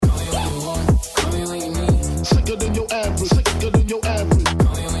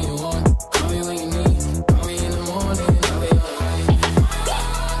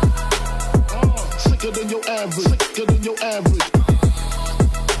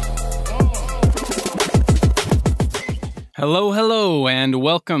Hello, and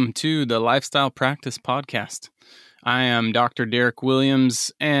welcome to the Lifestyle Practice Podcast. I am Dr. Derek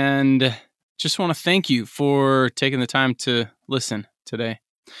Williams, and just want to thank you for taking the time to listen today.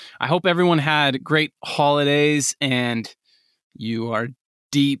 I hope everyone had great holidays, and you are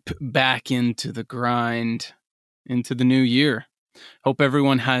deep back into the grind, into the new year. Hope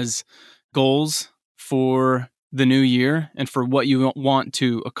everyone has goals for the new year and for what you want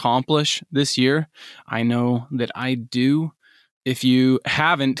to accomplish this year. I know that I do. If you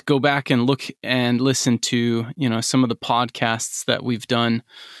haven't, go back and look and listen to, some of the podcasts that we've done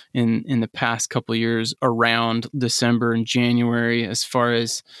in the past couple of years around December and January, as far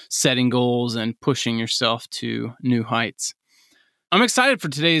as setting goals and pushing yourself to new heights. I'm excited for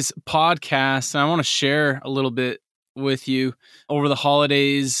today's podcast, and I want to share a little bit with you. Over the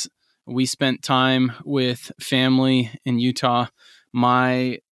holidays, we spent time with family in Utah.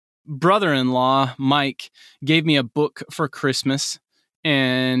 My brother-in-law, Mike, gave me a book for Christmas,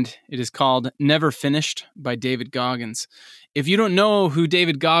 and it is called Never Finished by David Goggins. If you don't know who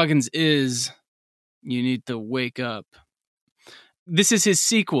David Goggins is, you need to wake up. This is his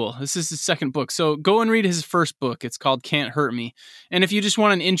sequel. This is his second book. So go and read his first book. It's called Can't Hurt Me. And if you just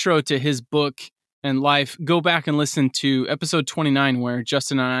want an intro to his book and life, go back and listen to episode 29, where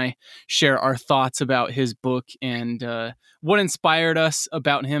Justin and I share our thoughts about his book and what inspired us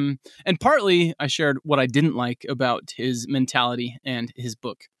about him. And partly, I shared what I didn't like about his mentality and his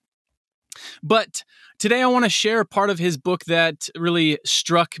book. But today I want to share part of his book that really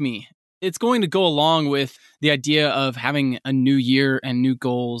struck me. It's going to go along with the idea of having a new year and new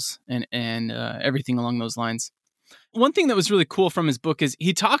goals and everything along those lines. One thing that was really cool from his book is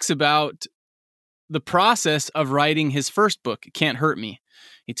he talks about the process of writing his first book, Can't Hurt Me.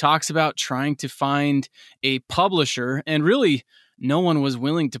 He talks about trying to find a publisher, and really no one was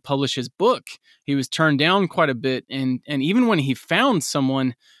willing to publish his book. He was turned down quite a bit, and even when he found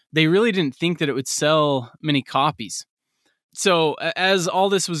someone, they really didn't think that it would sell many copies. So as all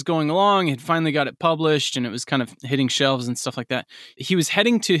this was going along, he finally got it published, and it was kind of hitting shelves and stuff like that. He was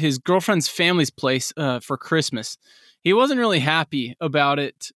heading to his girlfriend's family's place for Christmas. He wasn't really happy about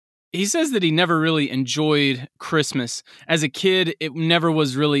it. He says that he never really enjoyed Christmas. As a kid, it never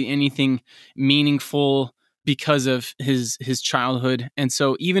was really anything meaningful because of his childhood. And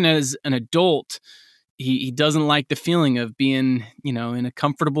so even as an adult, he doesn't like the feeling of being, in a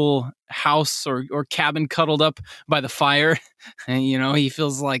comfortable house or cabin cuddled up by the fire. And, he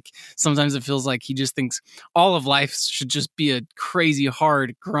feels like, sometimes it feels like he just thinks all of life should just be a crazy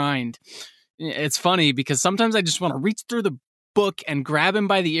hard grind. It's funny because sometimes I just want to reach through the book and grab him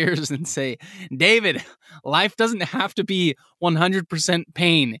by the ears and say, David, life doesn't have to be 100%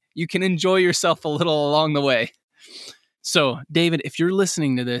 pain. You can enjoy yourself a little along the way. So, David, if you're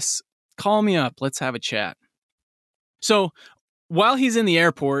listening to this, call me up. Let's have a chat. So, while he's in the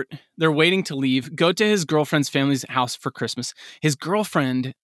airport, they're waiting to leave, go to his girlfriend's family's house for Christmas. His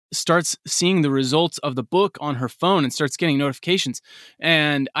girlfriend starts seeing the results of the book on her phone and starts getting notifications.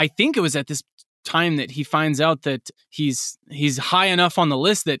 And I think it was at this time that he finds out that he's high enough on the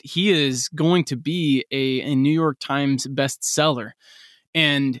list that he is going to be a New York Times bestseller.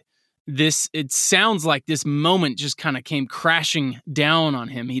 And it sounds like this moment just kind of came crashing down on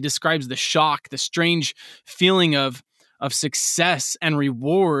him. He describes the shock, the strange feeling of success and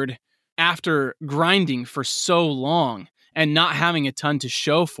reward after grinding for so long and not having a ton to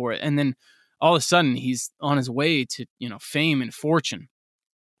show for it. And then all of a sudden he's on his way to, fame and fortune.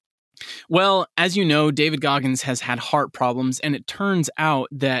 Well, as you know, David Goggins has had heart problems, and it turns out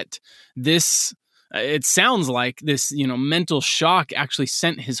that it sounds like this, mental shock actually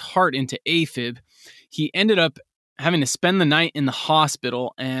sent his heart into AFib. He ended up having to spend the night in the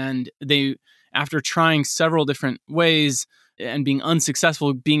hospital, and after trying several different ways and being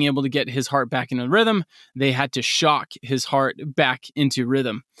unsuccessful, being able to get his heart back into rhythm, they had to shock his heart back into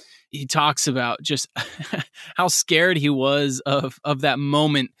rhythm. He talks about just how scared he was of that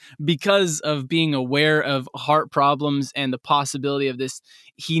moment because of being aware of heart problems and the possibility of this.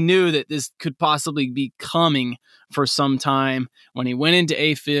 He knew that this could possibly be coming for some time. When he went into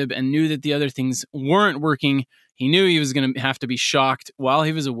AFib and knew that the other things weren't working, he knew he was going to have to be shocked while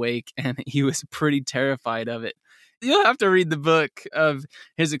he was awake, and he was pretty terrified of it. You'll have to read the book of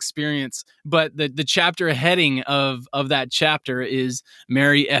his experience, but the chapter heading of that chapter is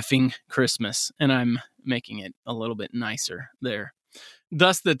Merry Effing Christmas, and I'm making it a little bit nicer there.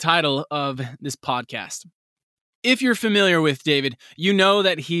 Thus the title of this podcast. If you're familiar with David, you know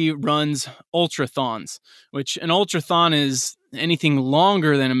that he runs ultrathons, which an ultrathon is anything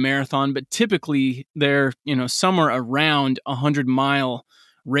longer than a marathon, but typically they're, somewhere around 100-mile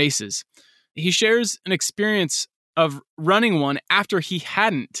races. He shares an experience of running one after he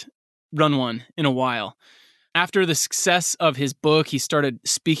hadn't run one in a while. After the success of his book, he started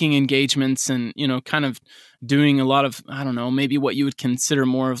speaking engagements and, kind of doing a lot of, I don't know, maybe what you would consider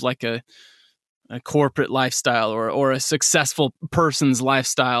more of like a corporate lifestyle or a successful person's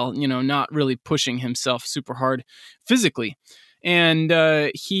lifestyle, not really pushing himself super hard physically. And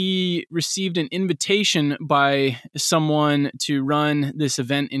he received an invitation by someone to run this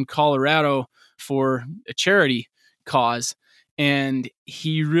event in Colorado for a charity cause. And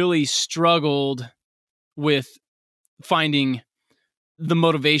he really struggled with finding the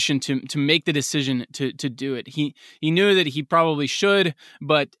motivation to make the decision to do it. He knew that he probably should,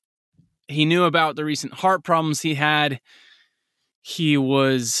 but he knew about the recent heart problems he had. He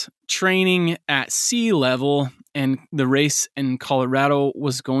was training at sea level, and the race in Colorado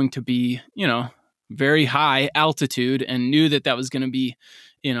was going to be, very high altitude, and knew that was going to be,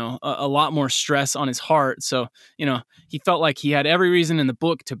 a lot more stress on his heart. So, he felt like he had every reason in the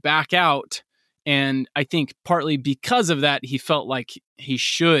book to back out. And I think partly because of that, he felt like he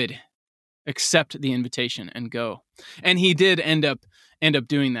should accept the invitation and go. And he did end up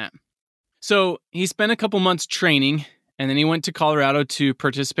doing that. So he spent a couple months training, and then he went to Colorado to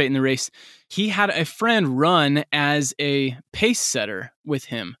participate in the race. He had a friend run as a pace setter with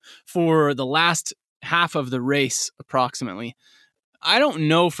him for the last half of the race, approximately. I don't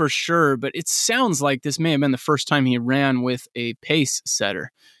know for sure, but it sounds like this may have been the first time he ran with a pace setter.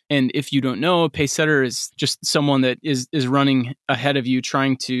 And if you don't know, a pace setter is just someone that is running ahead of you,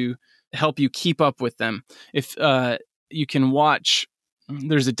 trying to help you keep up with them. If you can watch,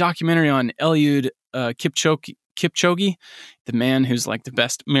 there's a documentary on Eliud Kipchoge, the man who's like the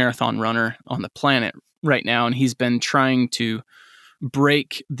best marathon runner on the planet right now. And he's been trying to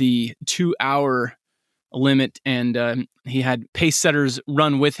break the 2-hour limit. And he had pace setters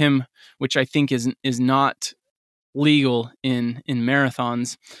run with him, which I think is not legal in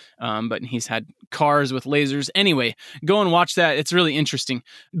marathons. But he's had cars with lasers. Anyway, go and watch that. It's really interesting.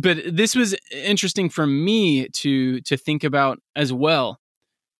 But this was interesting for me to think about as well,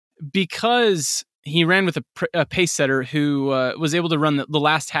 because he ran with a pace setter who was able to run the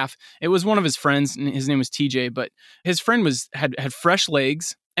last half. It was one of his friends, and his name was TJ, but his friend had fresh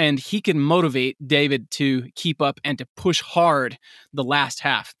legs, and he could motivate David to keep up and to push hard the last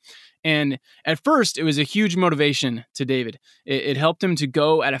half. And at first, it was a huge motivation to David. It helped him to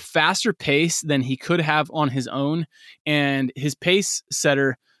go at a faster pace than he could have on his own, and his pace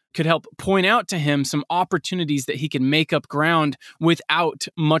setter could help point out to him some opportunities that he could make up ground without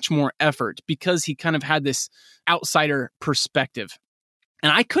much more effort, because he kind of had this outsider perspective.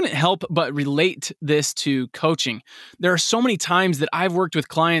 And I couldn't help but relate this to coaching. There are so many times that I've worked with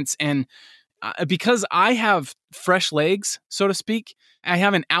clients, and because I have fresh legs, so to speak, I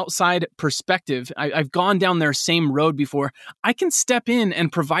have an outside perspective. I've gone down their same road before. I can step in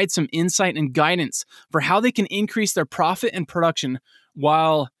and provide some insight and guidance for how they can increase their profit and production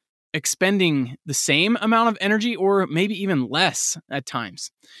while expending the same amount of energy, or maybe even less at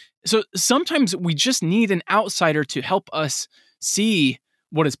times. So sometimes we just need an outsider to help us see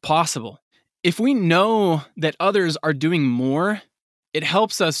what is possible. If we know that others are doing more, it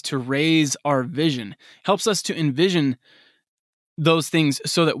helps us to raise our vision, helps us to envision those things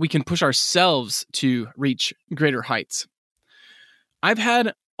so that we can push ourselves to reach greater heights. I've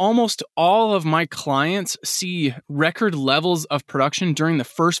had almost all of my clients see record levels of production during the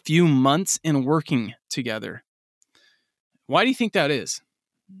first few months in working together. Why do you think that is?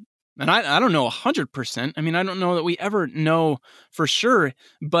 And I don't know 100%. I mean, I don't know that we ever know for sure,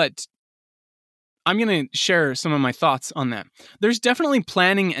 but I'm going to share some of my thoughts on that. There's definitely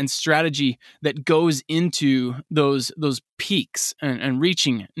planning and strategy that goes into those peaks and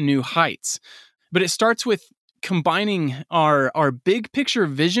reaching new heights. But it starts with combining our big picture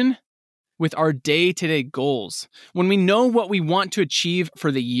vision with our day-to-day goals. When we know what we want to achieve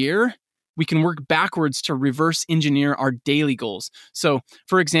for the year, we can work backwards to reverse engineer our daily goals. So,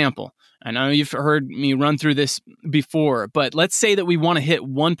 for example, I know you've heard me run through this before, but let's say that we want to hit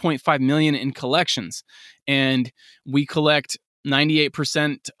 1.5 million in collections, and we collect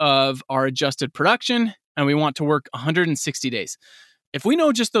 98% of our adjusted production, and we want to work 160 days. If we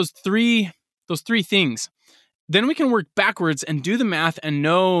know just those three things, then we can work backwards and do the math and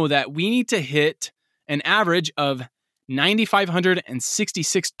know that we need to hit an average of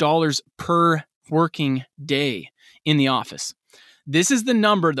 $9,566 per working day in the office. This is the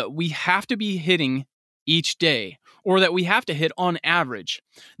number that we have to be hitting each day, or that we have to hit on average.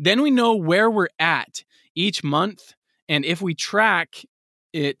 Then we know where we're at each month, and if we track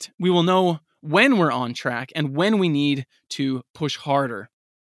it, we will know when we're on track and when we need to push harder.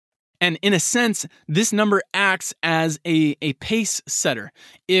 And in a sense, this number acts as a pace setter.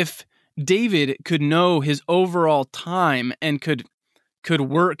 If David could know his overall time and could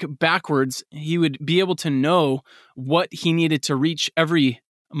work backwards, he would be able to know what he needed to reach every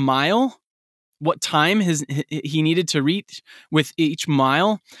mile, what time he needed to reach with each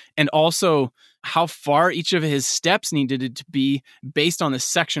mile, and also how far each of his steps needed to be based on the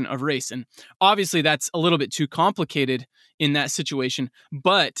section of race. And obviously that's a little bit too complicated in that situation,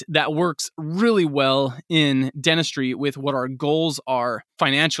 but that works really well in dentistry with what our goals are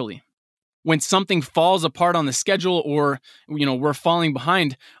financially. When something falls apart on the schedule or, we're falling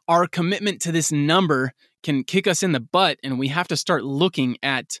behind, our commitment to this number can kick us in the butt, and we have to start looking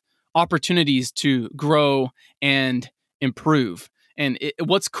at opportunities to grow and improve. And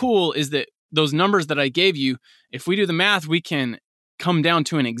what's cool is that those numbers that I gave you, if we do the math, we can come down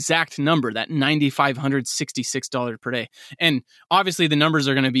to an exact number, that $9,566 per day. And obviously the numbers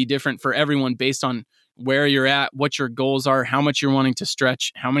are going to be different for everyone based on where you're at, what your goals are, how much you're wanting to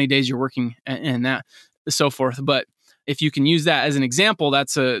stretch, how many days you're working, and that, so forth. But if you can use that as an example,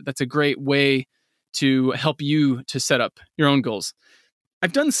 that's a great way to help you to set up your own goals.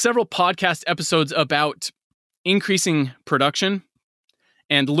 I've done several podcast episodes about increasing production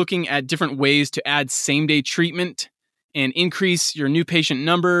and looking at different ways to add same-day treatment and increase your new patient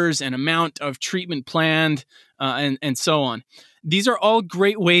numbers and amount of treatment planned, and so on. These are all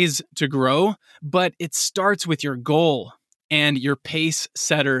great ways to grow, but it starts with your goal and your pace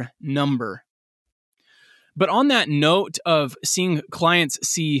setter number. But on that note of seeing clients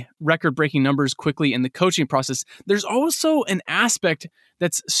see record-breaking numbers quickly in the coaching process, there's also an aspect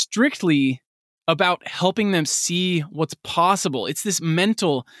that's strictly about helping them see what's possible. It's this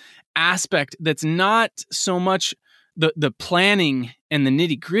mental aspect that's not so much the planning and the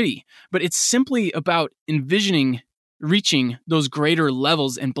nitty-gritty, but it's simply about envisioning reaching those greater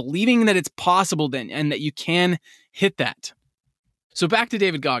levels and believing that it's possible then and that you can hit that. So back to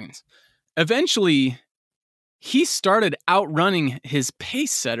David Goggins. Eventually, he started outrunning his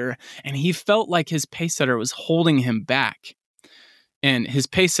pace setter, and he felt like his pace setter was holding him back. And his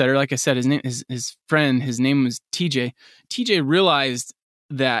pace setter, like I said, his name was TJ. TJ realized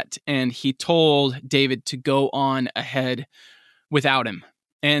that, and he told David to go on ahead without him.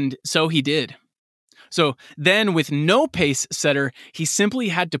 And so he did. So then with no pace setter, he simply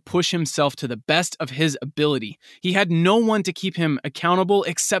had to push himself to the best of his ability. He had no one to keep him accountable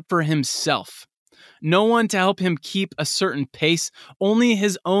except for himself. No one to help him keep a certain pace, only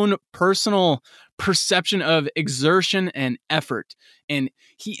his own personal perception of exertion and effort. And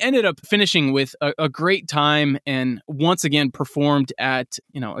he ended up finishing with a great time and once again performed at,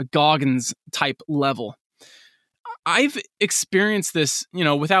 a Goggins type level. I've experienced this,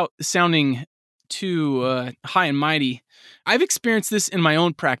 without sounding too high and mighty. I've experienced this in my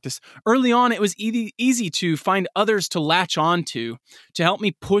own practice. Early on, it was easy to find others to latch on to help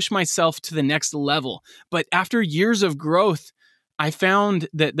me push myself to the next level. But after years of growth, I found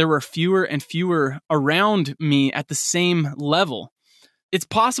that there were fewer and fewer around me at the same level. It's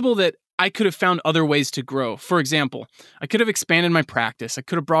possible that I could have found other ways to grow. For example, I could have expanded my practice. I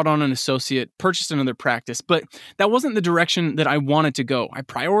could have brought on an associate, purchased another practice, but that wasn't the direction that I wanted to go. I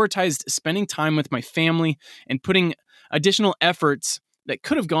prioritized spending time with my family and putting additional efforts that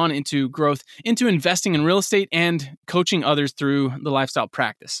could have gone into growth, into investing in real estate and coaching others through the lifestyle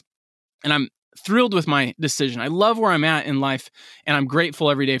practice. And I'm thrilled with my decision. I love where I'm at in life, and I'm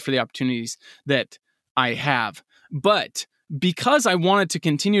grateful every day for the opportunities that I have. But because I wanted to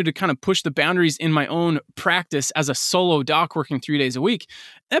continue to kind of push the boundaries in my own practice as a solo doc working 3 days a week,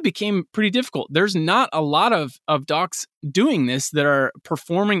 that became pretty difficult. There's not a lot of docs doing this that are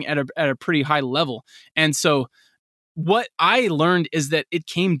performing at a pretty high level. And so what I learned is that it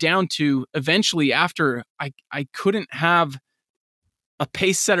came down to eventually after I couldn't have a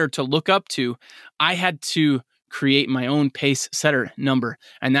pace setter to look up to, I had to create my own pace setter number.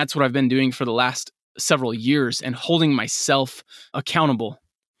 And that's what I've been doing for the last several years and holding myself accountable.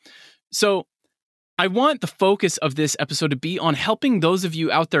 So I want the focus of this episode to be on helping those of you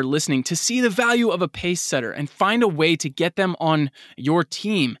out there listening to see the value of a pace setter and find a way to get them on your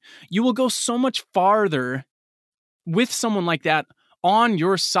team. You will go so much farther with someone like that on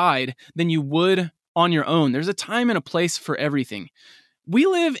your side than you would on your own. There's a time and a place for everything. We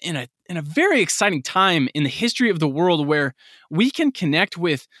live in a very exciting time in the history of the world where we can connect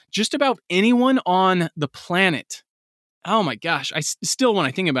with just about anyone on the planet. Oh my gosh, when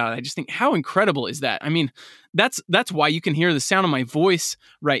I think about it, I just think, how incredible is that? I mean, that's why you can hear the sound of my voice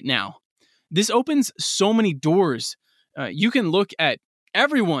right now. This opens so many doors. You can look at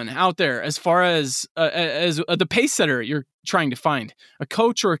everyone out there, as far as the pace setter you're trying to find, a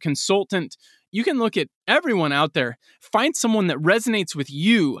coach or a consultant. You can look at everyone out there, find someone that resonates with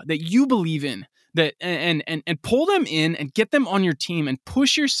you, that you believe in, that and pull them in and get them on your team and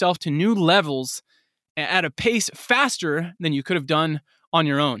push yourself to new levels at a pace faster than you could have done on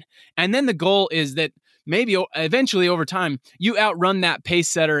your own. And then the goal is that maybe eventually over time, you outrun that pace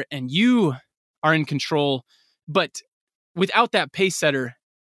setter and you are in control. But without that pace setter,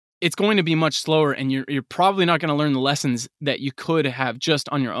 it's going to be much slower, and you're probably not going to learn the lessons that you could have just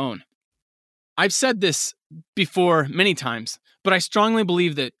on your own. I've said this before many times, but I strongly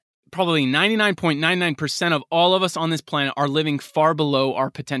believe that probably 99.99% of all of us on this planet are living far below our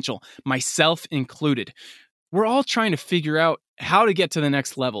potential, myself included. We're all trying to figure out how to get to the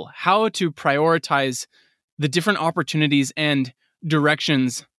next level, how to prioritize the different opportunities and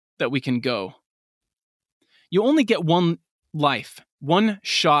directions that we can go. You only get one life, one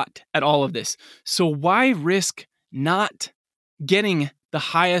shot at all of this. So why risk not getting the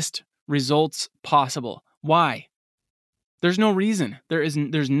highest results possible? Why? There's no reason.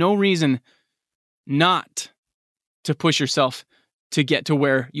 There's no reason not to push yourself to get to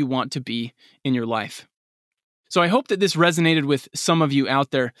where you want to be in your life. So I hope that this resonated with some of you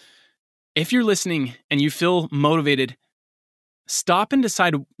out there. If you're listening and you feel motivated, stop and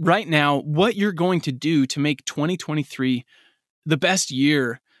decide right now what you're going to do to make 2023 the best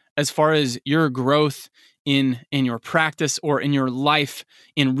year as far as your growth in your practice or in your life,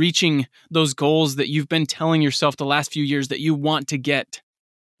 in reaching those goals that you've been telling yourself the last few years that you want to get.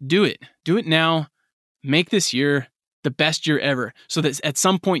 Do it. Do it now. Make this year the best year ever, so that at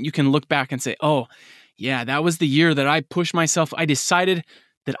some point you can look back and say, oh, yeah, that was the year that I pushed myself. I decided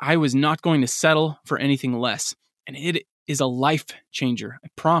that I was not going to settle for anything less. And it is a life changer, I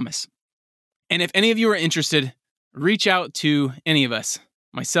promise. And if any of you are interested, reach out to any of us,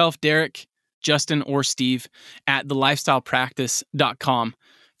 myself, Derek, Justin, or Steve at thelifestylepractice.com.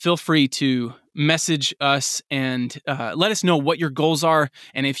 Feel free to message us and let us know what your goals are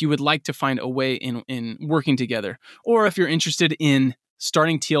and if you would like to find a way in working together, or if you're interested in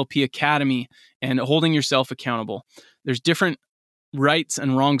starting TLP Academy and holding yourself accountable. There's different rights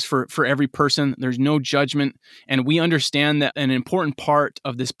and wrongs for every person. There's no judgment. And we understand that an important part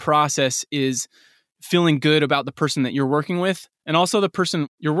of this process is feeling good about the person that you're working with, and also the person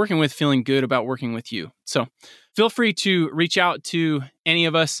you're working with feeling good about working with you. So feel free to reach out to any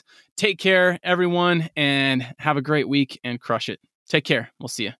of us. Take care, everyone, and have a great week and crush it. Take care. We'll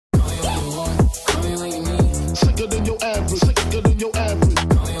see you. Sicker than your average. Sicker than your average.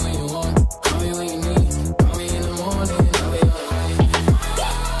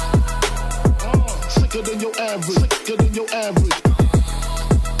 Sicker than your average.